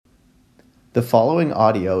The following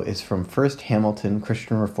audio is from First Hamilton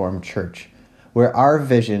Christian Reformed Church, where our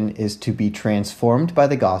vision is to be transformed by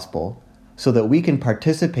the gospel so that we can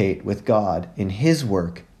participate with God in His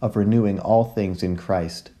work of renewing all things in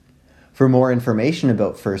Christ. For more information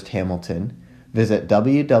about First Hamilton, visit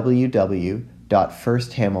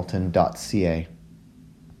www.firsthamilton.ca.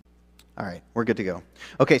 All right, we're good to go.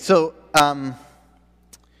 Okay, so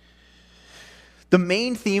the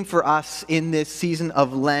main theme for us in this season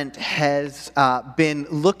of Lent has been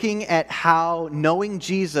looking at how knowing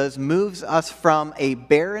Jesus moves us from a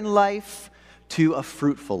barren life to a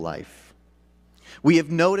fruitful life. We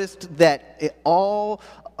have noticed that all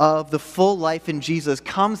of the full life in Jesus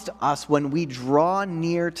comes to us when we draw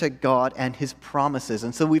near to God and His promises.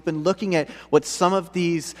 And so we've been looking at what some of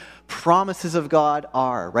these promises of God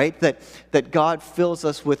are, right? That God fills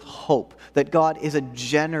us with hope, that God is a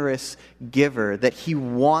generous giver, that He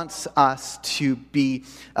wants us to be,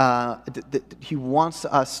 He wants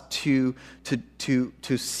us to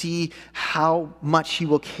see how much He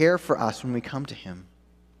will care for us when we come to Him.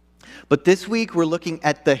 But this week we're looking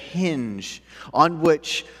at the hinge on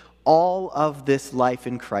which all of this life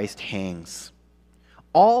in Christ hangs.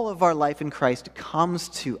 All of our life in Christ comes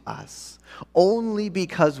to us only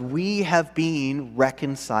because we have been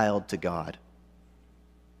reconciled to God.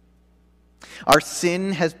 Our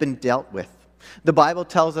sin has been dealt with. The Bible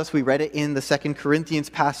tells us, we read it in the 2 Corinthians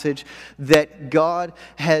passage, that God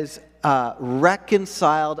has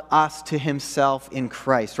reconciled us to Himself in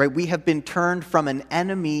Christ, right? We have been turned from an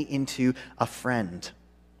enemy into a friend.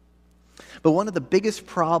 But one of the biggest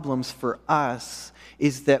problems for us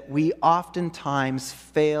is that we oftentimes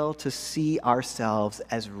fail to see ourselves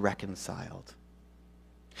as reconciled.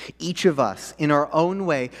 Each of us, in our own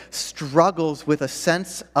way, struggles with a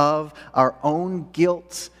sense of our own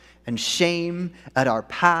guilt and shame at our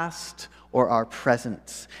past or our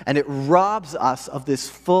present. And it robs us of this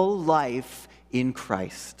full life in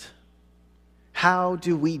Christ. How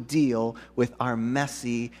do we deal with our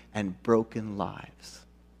messy and broken lives?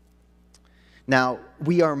 Now,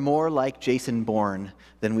 we are more like Jason Bourne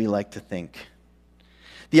than we like to think.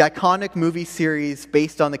 The iconic movie series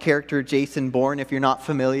based on the character Jason Bourne, if you're not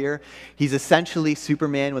familiar, he's essentially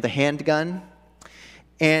Superman with a handgun.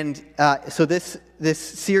 And so this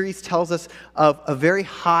series tells us of a very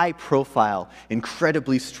high-profile,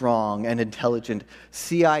 incredibly strong and intelligent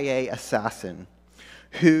CIA assassin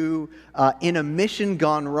who, in a mission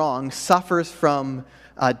gone wrong, suffers from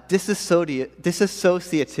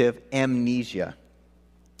dissociative amnesia.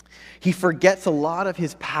 He forgets a lot of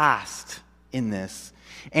his past in this.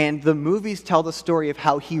 And the movies tell the story of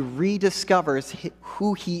how he rediscovers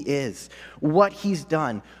who he is, what he's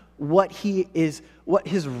done, what his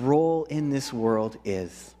role in this world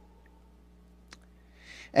is.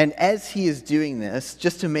 And as he is doing this,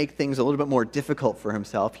 just to make things a little bit more difficult for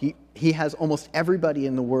himself, he has almost everybody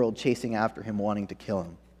in the world chasing after him, wanting to kill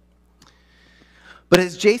him. But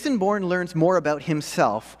as Jason Bourne learns more about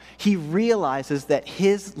himself, he realizes that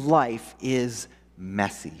his life is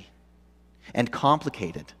messy and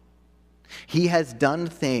complicated. He has done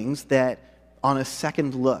things that, on a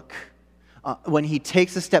second look, when he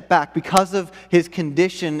takes a step back, because of his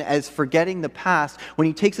condition as forgetting the past, when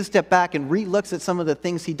he takes a step back and re-looks at some of the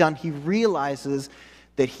things he'd done, he realizes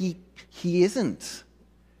that he isn't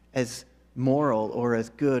as moral or as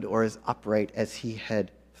good or as upright as he had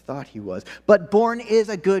thought he was. But Bourne is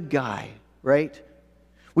a good guy, right?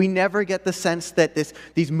 We never get the sense that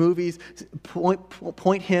these movies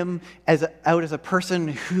point him out as a person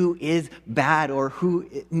who is bad or who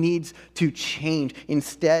needs to change.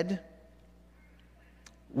 Instead,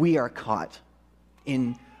 we are caught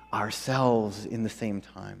in ourselves in the same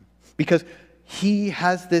time. Because he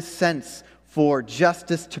has this sense for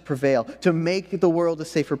justice to prevail, to make the world a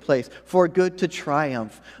safer place, for good to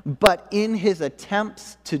triumph. But in his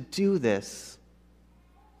attempts to do this,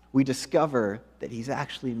 we discover that he's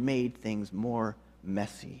actually made things more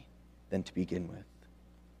messy than to begin with.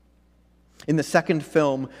 In the second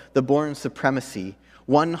film, The Bourne Supremacy,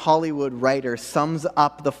 one Hollywood writer sums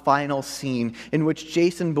up the final scene in which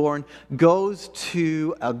Jason Bourne goes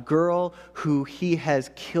to a girl who he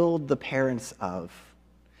has killed the parents of,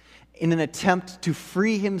 in an attempt to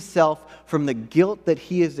free himself from the guilt that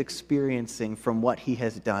he is experiencing from what he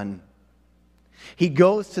has done. He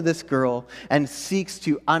goes to this girl and seeks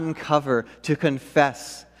to uncover, to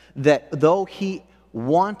confess that though he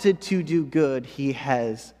wanted to do good, he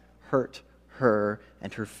has hurt her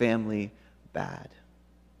and her family bad.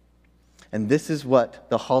 And this is what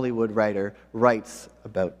the Hollywood writer writes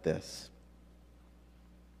about this.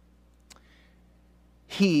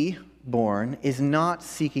 He, Bourne, is not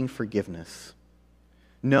seeking forgiveness.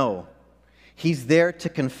 No, He's there to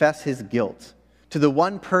confess his guilt to the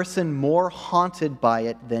one person more haunted by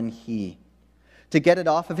it than he, to get it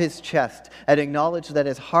off of his chest and acknowledge that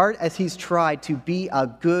as hard as he's tried to be a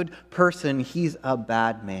good person, he's a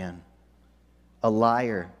bad man, a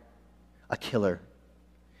liar, a killer,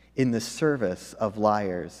 in the service of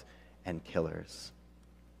liars and killers.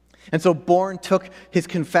 And so Bourne took his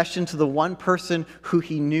confession to the one person who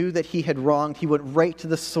he knew that he had wronged. He went right to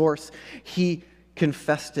the source. He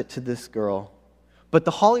confessed it to this girl. But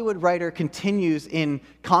the Hollywood writer continues in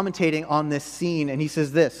commentating on this scene, and he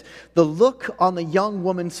says this: the look on the young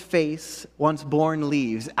woman's face once Bourne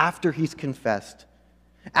leaves, after he's confessed,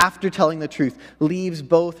 after telling the truth, leaves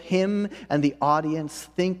both him and the audience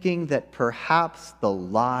thinking that perhaps the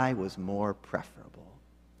lie was more preferable.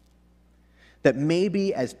 That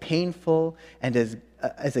maybe as painful and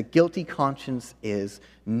as a guilty conscience is,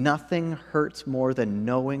 nothing hurts more than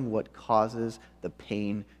knowing what causes the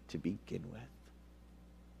pain to begin with.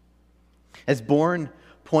 As Bourne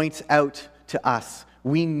points out to us,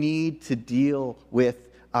 we need to deal with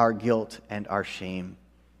our guilt and our shame.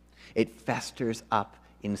 It festers up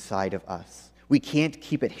inside of us. We can't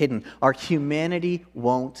keep it hidden. Our humanity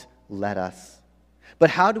won't let us. But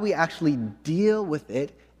how do we actually deal with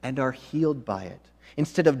it and are healed by it,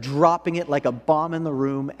 instead of dropping it like a bomb in the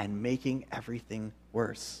room and making everything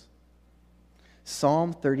worse?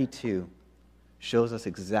 Psalm 32 shows us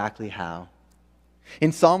exactly how.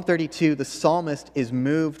 In Psalm 32, the psalmist is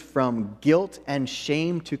moved from guilt and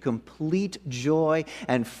shame to complete joy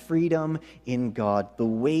and freedom in God. The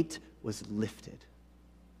weight was lifted.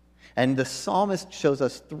 And the psalmist shows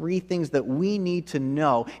us three things that we need to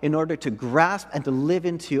know in order to grasp and to live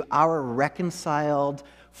into our reconciled,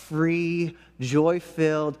 free,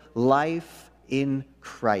 joy-filled life in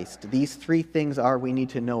Christ. These three things are: we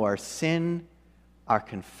need to know our sin, our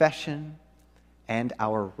confession, and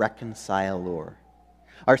our reconciler.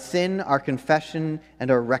 Our sin, our confession,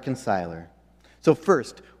 and our reconciler. So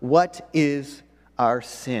first, what is our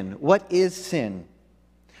sin? What is sin?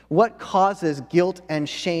 What causes guilt and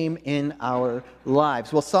shame in our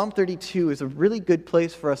lives? Well, Psalm 32 is a really good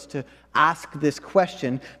place for us to ask this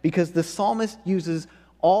question, because the psalmist uses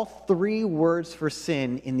all three words for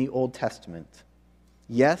sin in the Old Testament.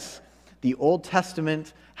 Yes, the Old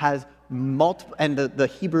Testament has multiple, and the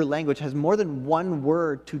Hebrew language has more than one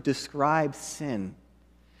word to describe sin.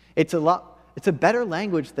 It's a better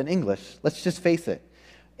language than English, let's just face it.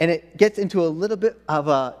 And it gets into a little bit of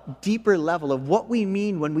a deeper level of what we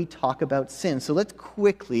mean when we talk about sin. So let's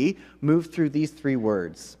quickly move through these three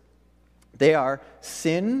words. They are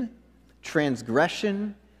sin,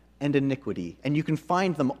 transgression, and iniquity. And you can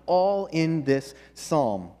find them all in this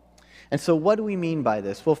psalm. And so what do we mean by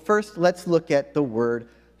this? Well, first, let's look at the word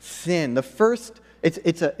sin. The first,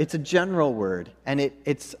 it's a general word, and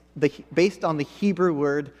it's based on the Hebrew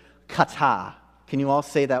word kata. Can you all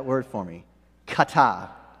say that word for me? Kata.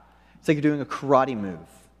 It's like you're doing a karate move.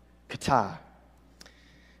 Kata.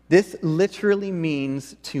 This literally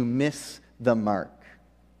means to miss the mark.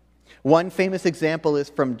 One famous example is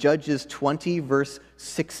from Judges 20, verse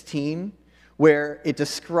 16, where it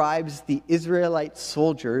describes the Israelite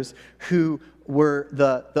soldiers who were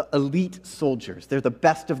the elite soldiers. They're the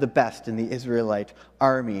best of the best in the Israelite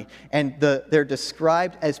army. And they're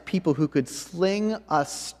described as people who could sling a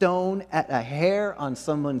stone at a hair on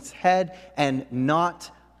someone's head and not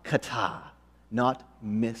kata, not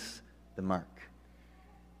miss the mark.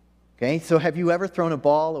 Okay, so have you ever thrown a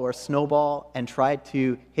ball or a snowball and tried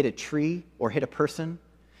to hit a tree or hit a person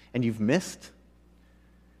and you've missed?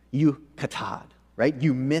 You kata'd, right?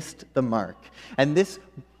 You missed the mark. And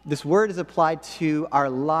this word is applied to our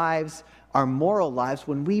lives, our moral lives,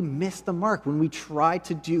 when we miss the mark, when we try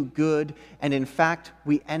to do good, and in fact,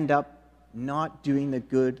 we end up not doing the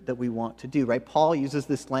good that we want to do, right? Paul uses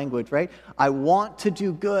this language, right? I want to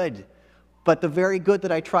do good, but the very good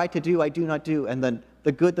that I try to do, I do not do. And then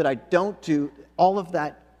the good that I don't do, all of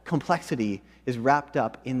that complexity is wrapped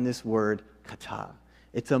up in this word, kata.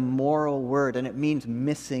 It's a moral word, and it means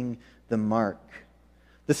missing the mark.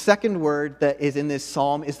 The second word that is in this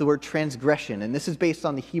psalm is the word transgression, and this is based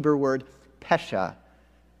on the Hebrew word pesha.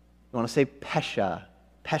 You want to say pesha,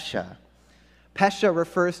 pesha. Pesha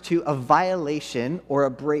refers to a violation or a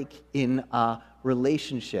break in a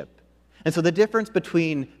relationship. And so the difference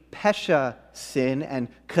between pesha sin and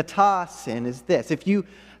kata sin is this. If you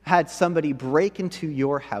had somebody break into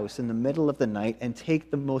your house in the middle of the night and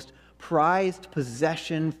take the most prized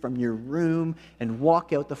possession from your room and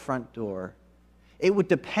walk out the front door, it would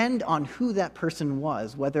depend on who that person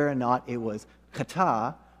was, whether or not it was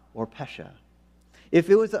kata or pesha. If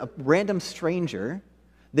it was a random stranger,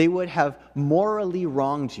 they would have morally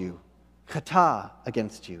wronged you, chata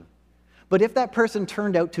against you. But if that person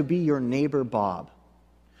turned out to be your neighbor Bob,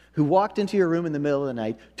 who walked into your room in the middle of the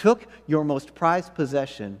night, took your most prized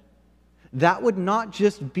possession, that would not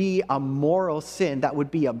just be a moral sin, that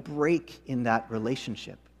would be a break in that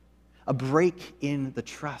relationship, a break in the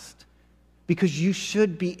trust. Because you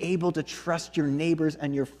should be able to trust your neighbors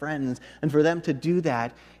and your friends, and for them to do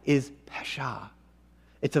that is pesha.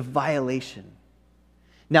 It's a violation.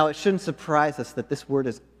 Now, it shouldn't surprise us that this word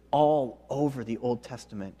is all over the Old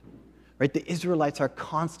Testament. Right? The Israelites are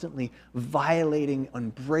constantly violating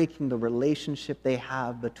and breaking the relationship they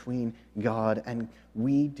have between God, and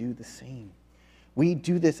we do the same. We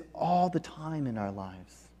do this all the time in our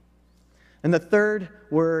lives. And the third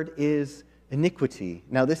word is iniquity.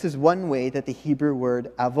 Now, this is one way that the Hebrew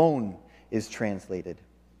word avon is translated.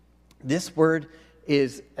 This word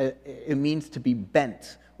it means to be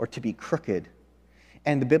bent or to be crooked.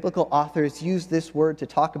 And the biblical authors use this word to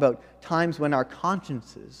talk about times when our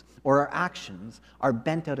consciences or our actions are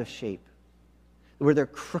bent out of shape, where they're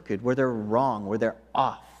crooked, where they're wrong, where they're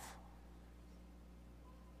off.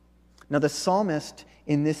 Now, the psalmist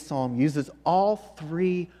in this psalm uses all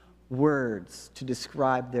three words to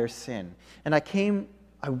describe their sin. And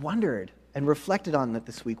I wondered and reflected on that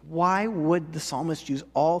this week. Why would the psalmist use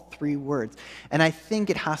all three words? And I think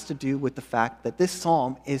it has to do with the fact that this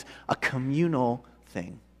psalm is a communal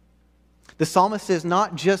thing. The psalmist is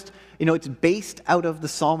not just, it's based out of the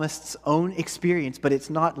psalmist's own experience, but it's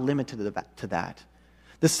not limited to that.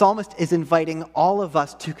 The psalmist is inviting all of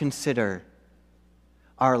us to consider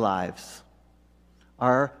our lives,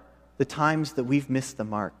 the times that we've missed the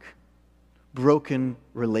mark, broken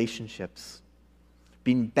relationships,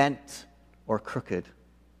 being bent or crooked.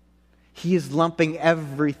 He is lumping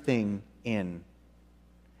everything in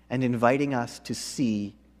and inviting us to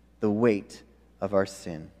see the weight of our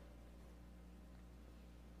sin.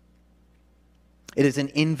 It is an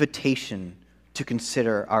invitation to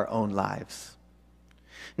consider our own lives.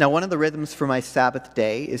 Now, one of the rhythms for my Sabbath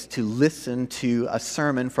day is to listen to a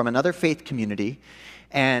sermon from another faith community,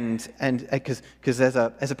 and because as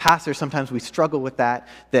a pastor, sometimes we struggle with that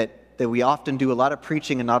we often do a lot of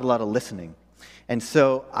preaching and not a lot of listening. And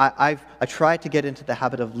so I try to get into the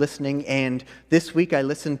habit of listening, and this week I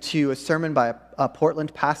listened to a sermon by a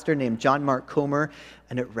Portland pastor named John Mark Comer,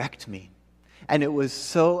 and it wrecked me. And it was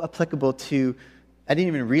so applicable to, I didn't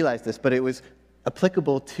even realize this, but it was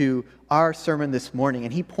applicable to our sermon this morning.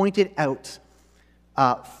 And he pointed out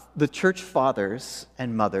the church fathers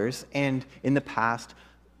and mothers, and in the past,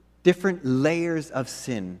 different layers of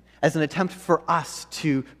sin as an attempt for us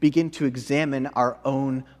to begin to examine our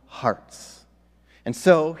own hearts. And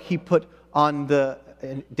so he put on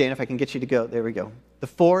Dan, if I can get you to go, there we go. The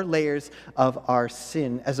 4 layers of our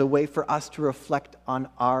sin as a way for us to reflect on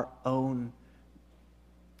our own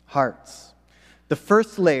hearts. The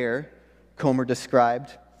first layer, Comer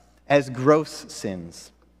described as gross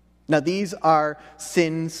sins. Now, these are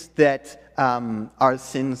sins that are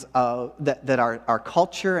sins that our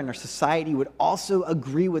culture and our society would also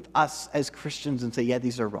agree with us as Christians and say, yeah,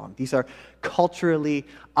 these are wrong. These are culturally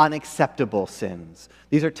unacceptable sins.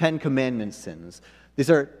 These are 10 Commandments sins. These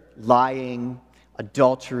are lying,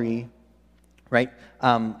 adultery, right?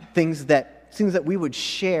 Things that we would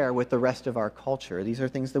share with the rest of our culture. These are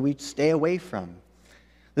things that we stay away from.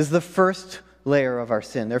 This is the first layer of our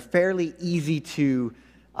sin. They're fairly easy to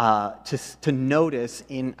notice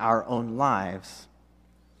in our own lives.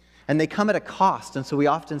 And they come at a cost, and so we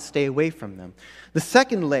often stay away from them. The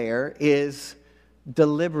second layer is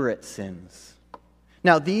deliberate sins.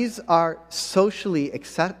 Now, these are socially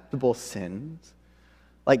acceptable sins,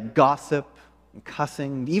 like gossip and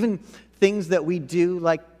cussing, even things that we do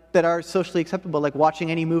that are socially acceptable, like watching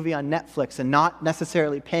any movie on Netflix and not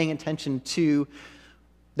necessarily paying attention to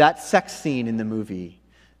that sex scene in the movie,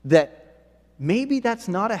 that maybe that's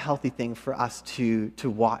not a healthy thing for us to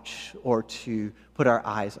watch or to put our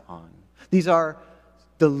eyes on. These are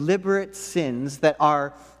deliberate sins that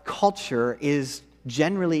our culture is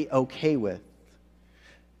generally okay with.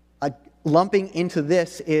 Lumping into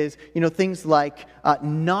this is, things like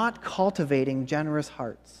not cultivating generous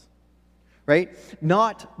hearts, right?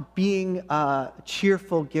 Not being a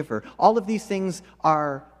cheerful giver. All of these things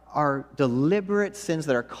are deliberate sins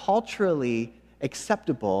that are culturally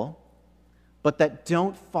acceptable, but that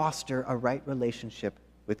don't foster a right relationship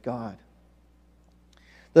with God.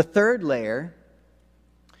 The third layer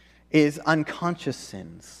is unconscious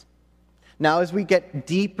sins. Now, as we get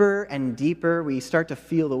deeper and deeper, we start to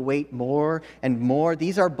feel the weight more and more.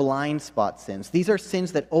 These are blind spot sins. These are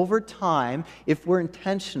sins that over time, if we're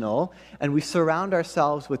intentional and we surround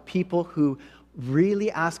ourselves with people who really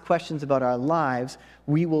ask questions about our lives,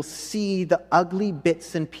 we will see the ugly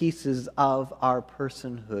bits and pieces of our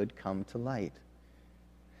personhood come to light.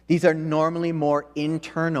 These are normally more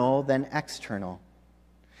internal than external.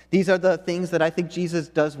 These are the things that I think Jesus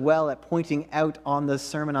does well at pointing out on the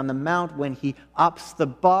Sermon on the Mount when he ups the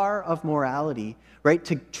bar of morality, right,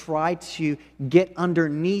 to try to get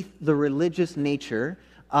underneath the religious nature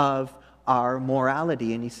of our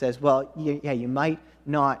morality. And he says, well, yeah, you might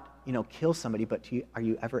not, kill somebody, but are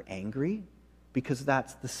you ever angry? Because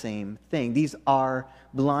that's the same thing. These are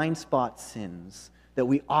blind spot sins that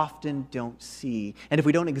we often don't see. And if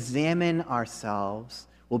we don't examine ourselves,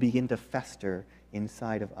 we'll begin to fester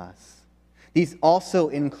inside of us. These also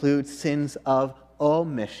include sins of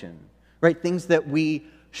omission, right? Things that we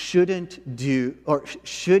shouldn't do or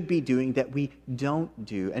should be doing that we don't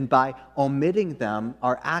do. And by omitting them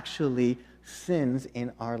are actually sins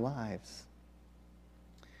in our lives.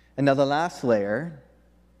 And now the last layer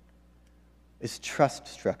is trust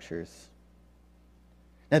structures.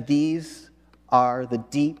 Now these are the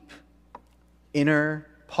deep inner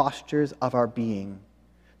postures of our being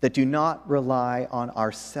that do not rely on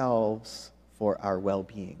ourselves for our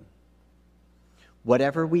well-being.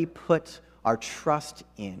 Whatever we put our trust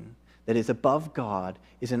in that is above God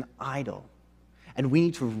is an idol, and we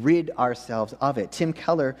need to rid ourselves of it. Tim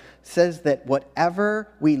Keller says that whatever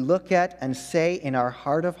we look at and say in our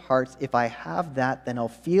heart of hearts, if I have that, then I'll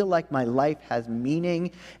feel like my life has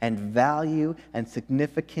meaning and value and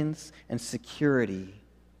significance and security,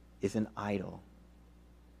 is an idol.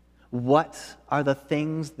 What are the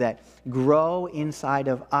things that grow inside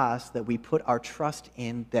of us that we put our trust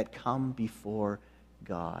in that come before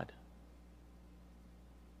God?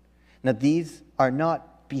 Now, these are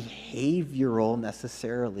not behavioral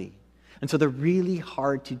necessarily, and so they're really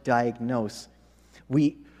hard to diagnose.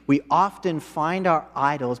 We often find our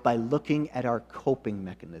idols by looking at our coping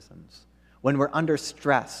mechanisms. When we're under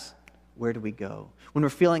stress, where do we go? When we're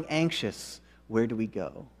feeling anxious, where do we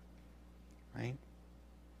go? Right?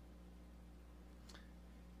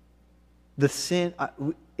 The sin,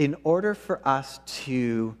 in order for us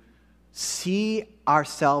to see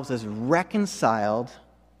ourselves as reconciled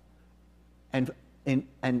and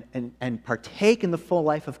partake in the full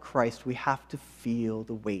life of Christ, we have to feel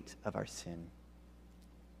the weight of our sin.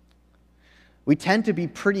 We tend to be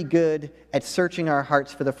pretty good at searching our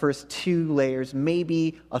hearts for the first two layers,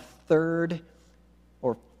 maybe a third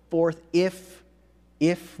or fourth if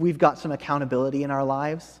we've got some accountability in our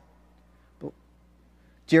lives.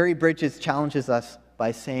 Jerry Bridges challenges us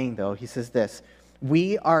by saying, though, he says this: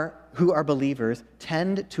 we who are believers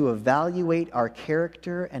tend to evaluate our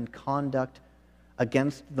character and conduct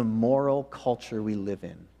against the moral culture we live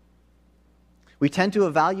in. We tend to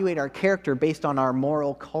evaluate our character based on our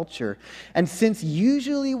moral culture. And since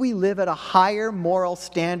usually we live at a higher moral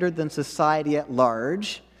standard than society at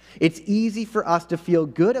large, it's easy for us to feel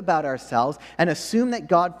good about ourselves and assume that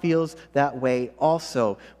God feels that way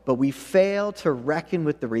also. But we fail to reckon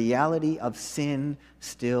with the reality of sin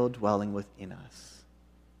still dwelling within us.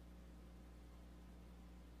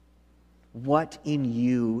 What in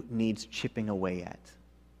you needs chipping away at?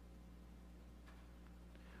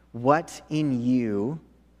 What in you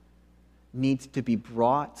needs to be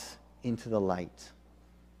brought into the light?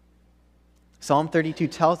 Psalm 32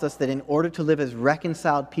 tells us that in order to live as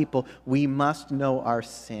reconciled people, we must know our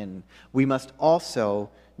sin. We must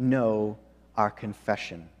also know our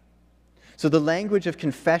confession. So the language of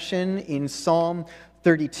confession in Psalm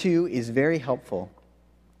 32 is very helpful.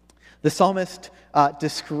 The psalmist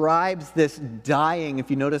describes this dying.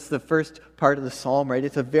 If you notice the first part of the psalm, right?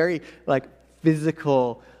 It's a very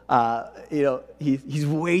physical. He's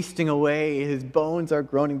wasting away. His bones are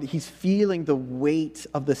groaning. He's feeling the weight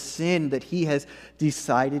of the sin that he has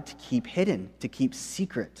decided to keep hidden, to keep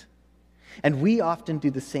secret. And we often do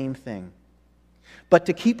the same thing. But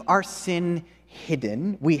to keep our sin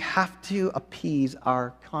hidden, we have to appease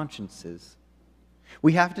our consciences.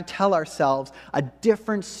 We have to tell ourselves a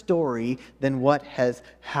different story than what has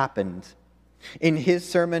happened. In his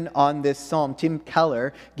sermon on this psalm, Tim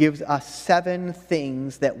Keller gives us 7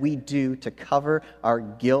 things that we do to cover our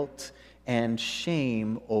guilt and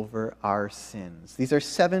shame over our sins. These are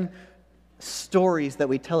 7 stories that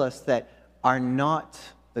we tell us that are not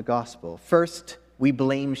the gospel. First, we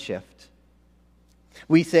blame shift.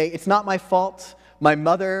 We say, it's not my fault. My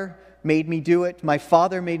mother made me do it. My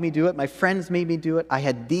father made me do it. My friends made me do it. I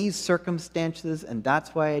had these circumstances, and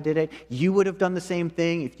that's why I did it. You would have done the same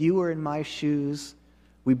thing if you were in my shoes.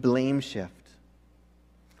 We blame shift.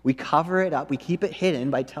 We cover it up. We keep it hidden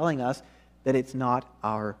by telling us that it's not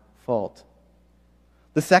our fault.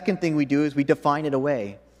 The second thing we do is we define it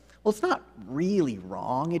away. Well, it's not really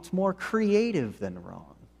wrong. It's more creative than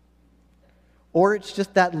wrong. Or it's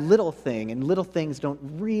just that little thing, and little things don't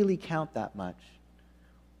really count that much.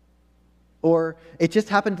 Or it just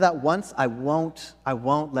happened that once, I won't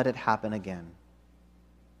let it happen again.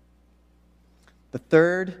 The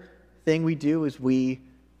third thing we do is we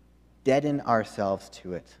deaden ourselves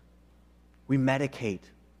to it. We medicate.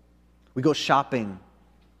 We go shopping.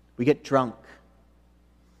 We get drunk.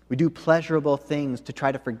 We do pleasurable things to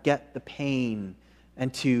try to forget the pain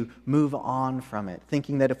and to move on from it,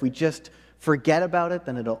 thinking that if we just forget about it,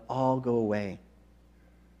 then it'll all go away.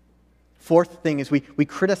 Fourth thing is we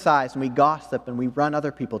criticize and we gossip and we run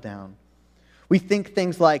other people down. We think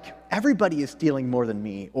things like, everybody is stealing more than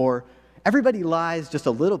me, or everybody lies just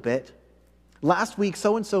a little bit. Last week,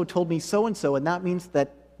 so-and-so told me so-and-so, and that means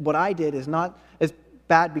that what I did is not as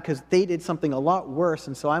bad because they did something a lot worse,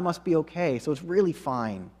 and so I must be okay. So it's really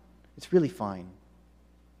fine. It's really fine.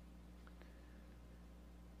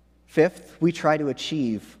 Fifth, we try to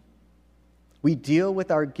achieve. We deal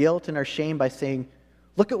with our guilt and our shame by saying,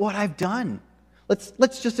 look at what I've done.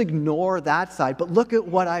 Let's just ignore that side, but look at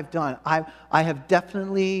what I've done. I have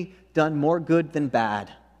definitely done more good than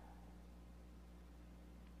bad.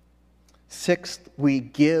 Sixth, we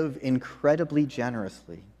give incredibly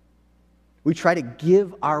generously. We try to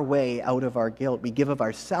give our way out of our guilt. We give of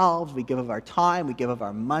ourselves, we give of our time, we give of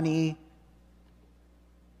our money.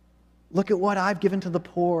 Look at what I've given to the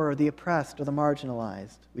poor or the oppressed or the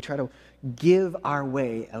marginalized. We try to give our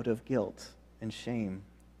way out of guilt and shame.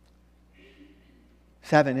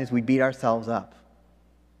 7 is we beat ourselves up.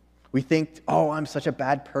 We think, oh, I'm such a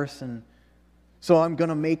bad person, so I'm going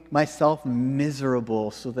to make myself miserable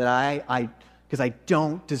so that because I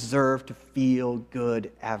don't deserve to feel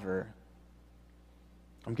good ever.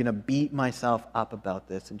 I'm going to beat myself up about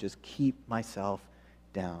this and just keep myself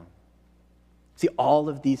down. See, all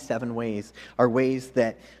of these 7 ways are ways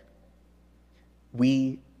that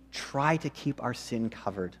we try to keep our sin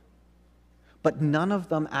covered. But none of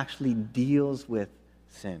them actually deals with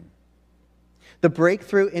sin. The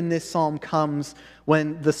breakthrough in this psalm comes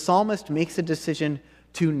when the psalmist makes a decision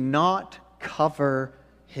to not cover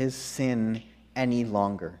his sin any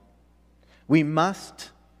longer. We must,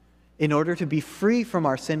 in order to be free from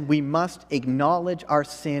our sin, we must acknowledge our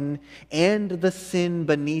sin and the sin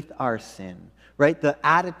beneath our sin. Right? The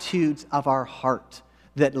attitudes of our heart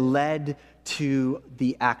that led to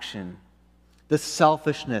the action. The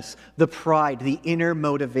selfishness, the pride, the inner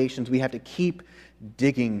motivations. We have to keep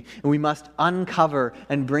digging. And we must uncover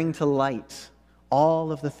and bring to light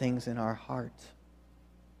all of the things in our heart.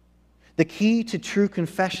 The key to true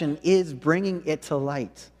confession is bringing it to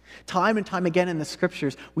light. Time and time again in the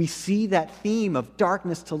Scriptures, we see that theme of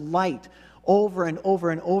darkness to light over and over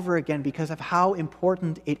and over again because of how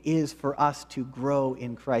important it is for us to grow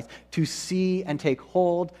in Christ, to see and take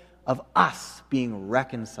hold of us being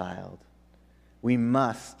reconciled. We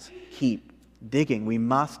must keep digging. We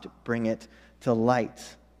must bring it to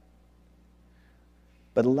light.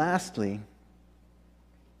 But lastly,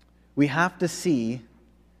 we have to see,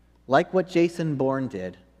 like what Jason Bourne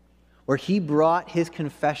did, where he brought his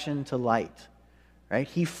confession to light. Right?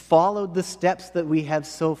 He followed the steps that we have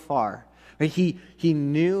so far. Right? He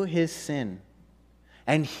knew his sin,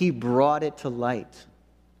 and he brought it to light.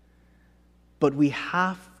 But we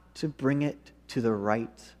have to bring it to the right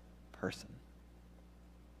person.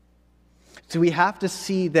 So we have to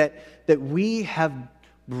see that we have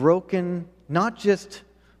broken not just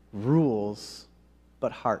rules,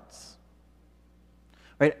 but hearts.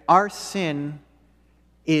 Right? Our sin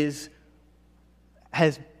has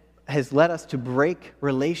led us to break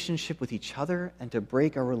relationship with each other and to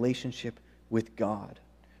break our relationship with God.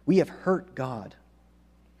 We have hurt God.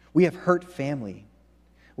 We have hurt family.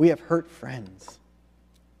 We have hurt friends.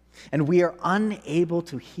 And we are unable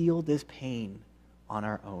to heal this pain on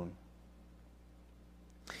our own.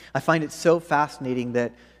 I find it so fascinating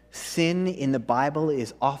that sin in the Bible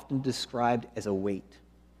is often described as a weight.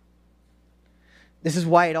 This is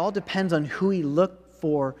why it all depends on who we look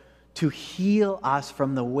for to heal us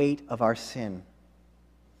from the weight of our sin.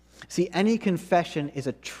 See, any confession is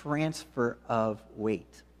a transfer of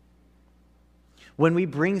weight. When we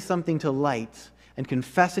bring something to light and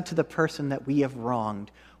confess it to the person that we have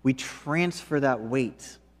wronged, we transfer that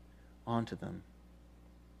weight onto them.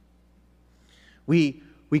 We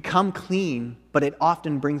come clean, but it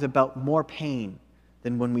often brings about more pain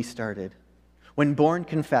than when we started. When Bourne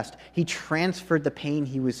confessed, he transferred the pain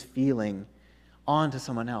he was feeling onto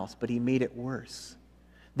someone else, but he made it worse.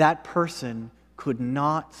 That person could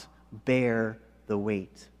not bear the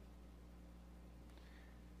weight.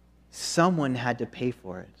 Someone had to pay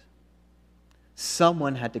for it.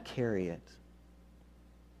 Someone had to carry it.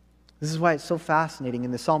 This is why it's so fascinating.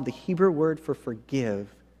 In the psalm, the Hebrew word for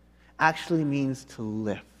forgive actually means to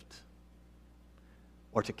lift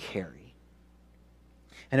or to carry.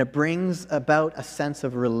 And it brings about a sense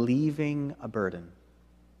of relieving a burden.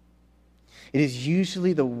 It is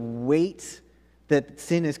usually the weight that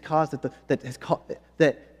sin has caused,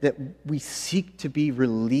 that we seek to be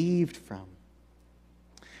relieved from.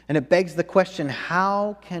 And it begs the question,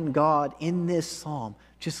 how can God in this psalm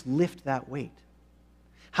just lift that weight?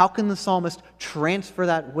 How can the psalmist transfer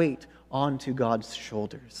that weight onto God's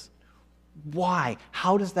shoulders? Why?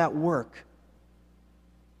 How does that work?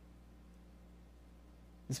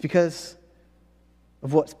 It's because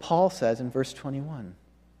of what Paul says in verse 21.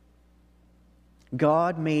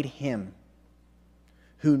 God made him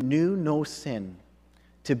who knew no sin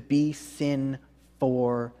to be sin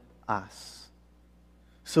for us,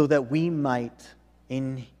 so that we might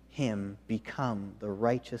in him become the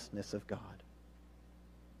righteousness of God.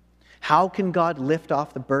 How can God lift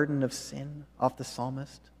off the burden of sin off the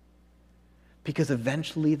psalmist? Because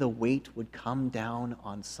eventually the weight would come down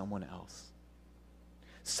on someone else.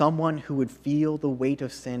 Someone who would feel the weight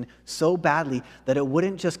of sin so badly that it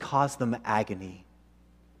wouldn't just cause them agony,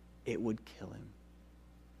 it would kill him.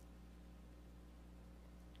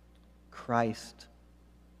 Christ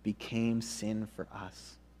became sin for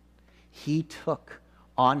us. He took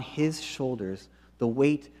on his shoulders the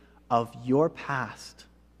weight of your past,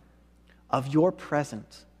 of your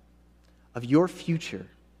present, of your future,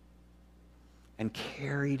 and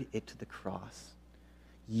carried it to the cross.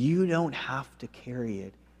 You don't have to carry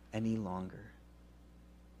it any longer.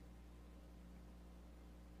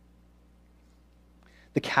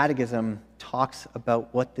 The Catechism talks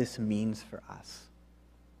about what this means for us,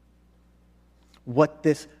 what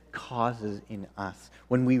this causes in us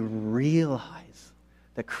when we realize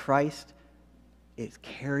that Christ is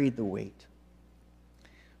carried the weight.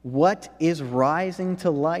 What is rising to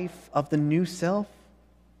life of the new self?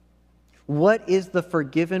 What is the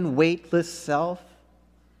forgiven, weightless self?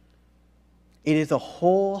 It is a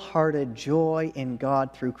wholehearted joy in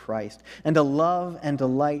God through Christ, and a love and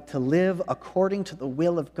delight to live according to the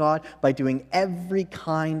will of God by doing every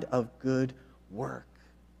kind of good work.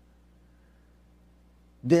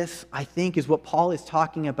 This, I think, is what Paul is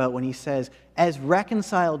talking about when he says, as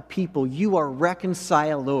reconciled people, you are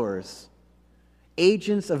reconcilers,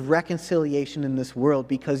 agents of reconciliation in this world,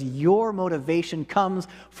 because your motivation comes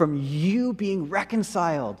from you being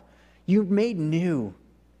reconciled. You're made new.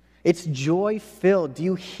 It's joy-filled. Do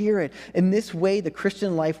you hear it? In this way, the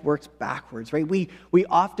Christian life works backwards, right? We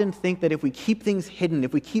often think that if we keep things hidden,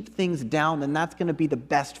 if we keep things down, then that's going to be the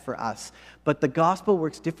best for us. But the gospel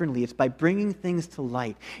works differently. It's by bringing things to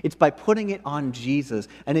light. It's by putting it on Jesus.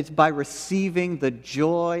 And it's by receiving the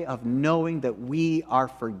joy of knowing that we are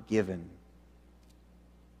forgiven.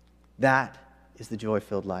 That is the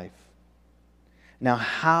joy-filled life. Now,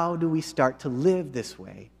 how do we start to live this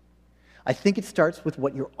way? I think it starts with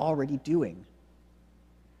what you're already doing.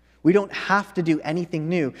 We don't have to do anything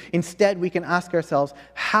new. Instead, we can ask ourselves,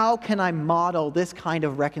 how can I model this kind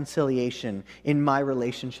of reconciliation in my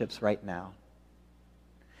relationships right now?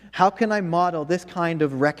 How can I model this kind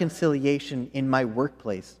of reconciliation in my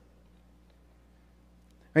workplace?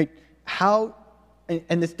 Right?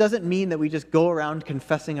 And this doesn't mean that we just go around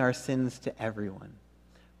confessing our sins to everyone,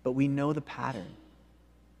 but we know the pattern.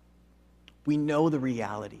 We know the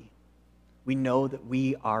reality. We know that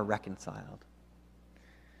we are reconciled.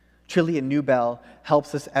 Trillia Newbell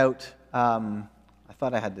helps us out. I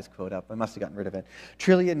thought I had this quote up. I must have gotten rid of it.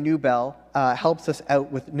 Trillia Newbell helps us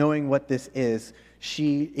out with knowing what this is.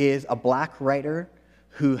 She is a black writer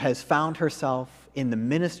who has found herself in the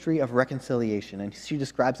ministry of reconciliation, and she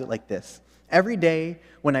describes it like this. Every day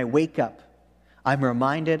when I wake up, I'm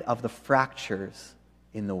reminded of the fractures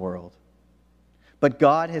in the world. But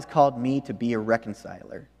God has called me to be a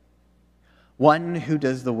reconciler. One who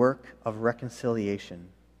does the work of reconciliation,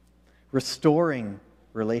 restoring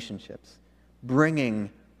relationships,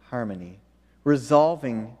 bringing harmony,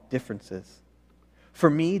 resolving differences.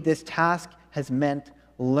 For me, this task has meant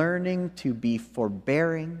learning to be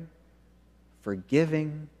forbearing,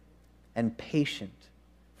 forgiving, and patient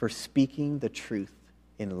for speaking the truth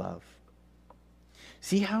in love.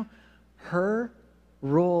 See how her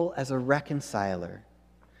role as a reconciler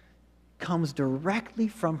comes directly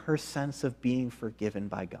from her sense of being forgiven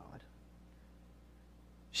by God.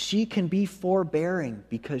 She can be forbearing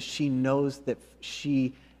because she knows that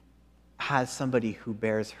she has somebody who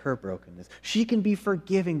bears her brokenness. She can be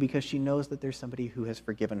forgiving because she knows that there's somebody who has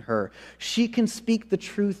forgiven her. She can speak the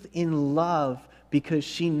truth in love because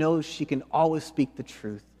she knows she can always speak the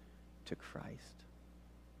truth to Christ.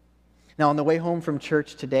 Now, on the way home from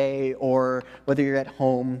church today, or whether you're at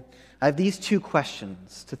home, I have these two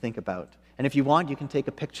questions to think about. And if you want, you can take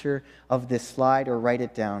a picture of this slide or write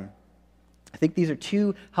it down. I think these are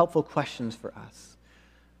two helpful questions for us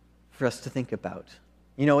to think about.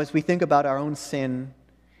 You know, as we think about our own sin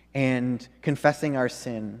and confessing our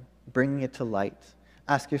sin, bringing it to light,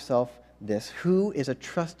 ask yourself this: who is a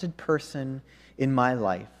trusted person in my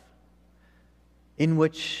life in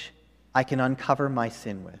which I can uncover my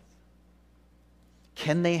sin with?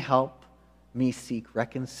 Can they help me seek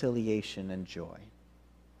reconciliation and joy?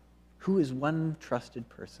 Who is one trusted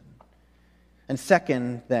person? And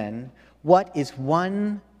second, then, what is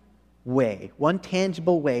one way, one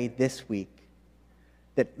tangible way this week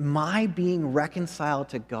that my being reconciled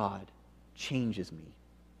to God changes me?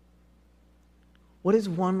 What is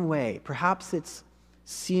one way? Perhaps it's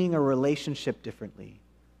seeing a relationship differently,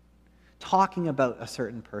 talking about a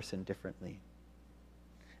certain person differently,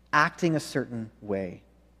 acting a certain way.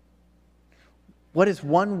 What is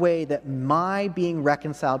one way that my being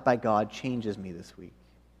reconciled by God changes me this week?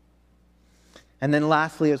 And then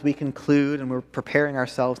lastly, as we conclude and we're preparing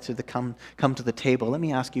ourselves to come to the table, let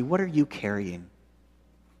me ask you, what are you carrying?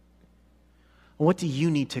 What do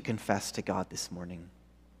you need to confess to God this morning?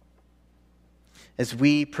 As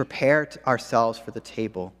we prepare ourselves for the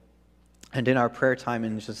table, and in our prayer time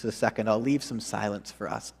in just a second, I'll leave some silence for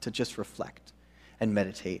us to just reflect and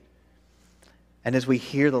meditate. And as we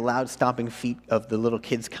hear the loud stomping feet of the little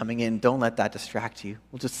kids coming in, don't let that distract you.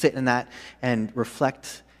 We'll just sit in that and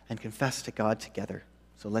reflect and confess to God together.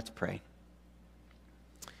 So let's pray.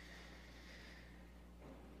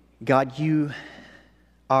 God, you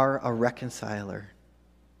are a reconciler.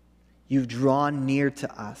 You've drawn near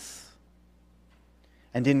to us.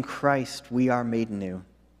 And in Christ we are made new.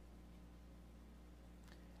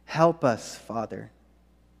 Help us, Father,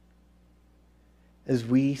 as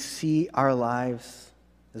we see our lives,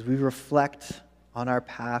 as we reflect on our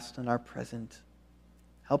past and our present.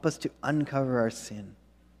 Help us to uncover our sin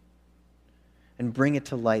and bring it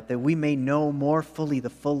to light, that we may know more fully the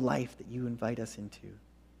full life that you invite us into.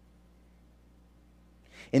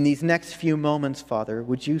 In these next few moments, Father,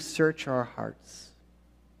 would you search our hearts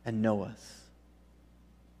and know us?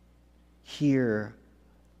 Hear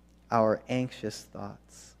our anxious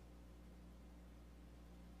thoughts.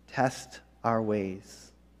 Test our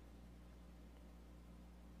ways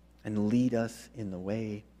and lead us in the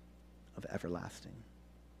way of everlasting.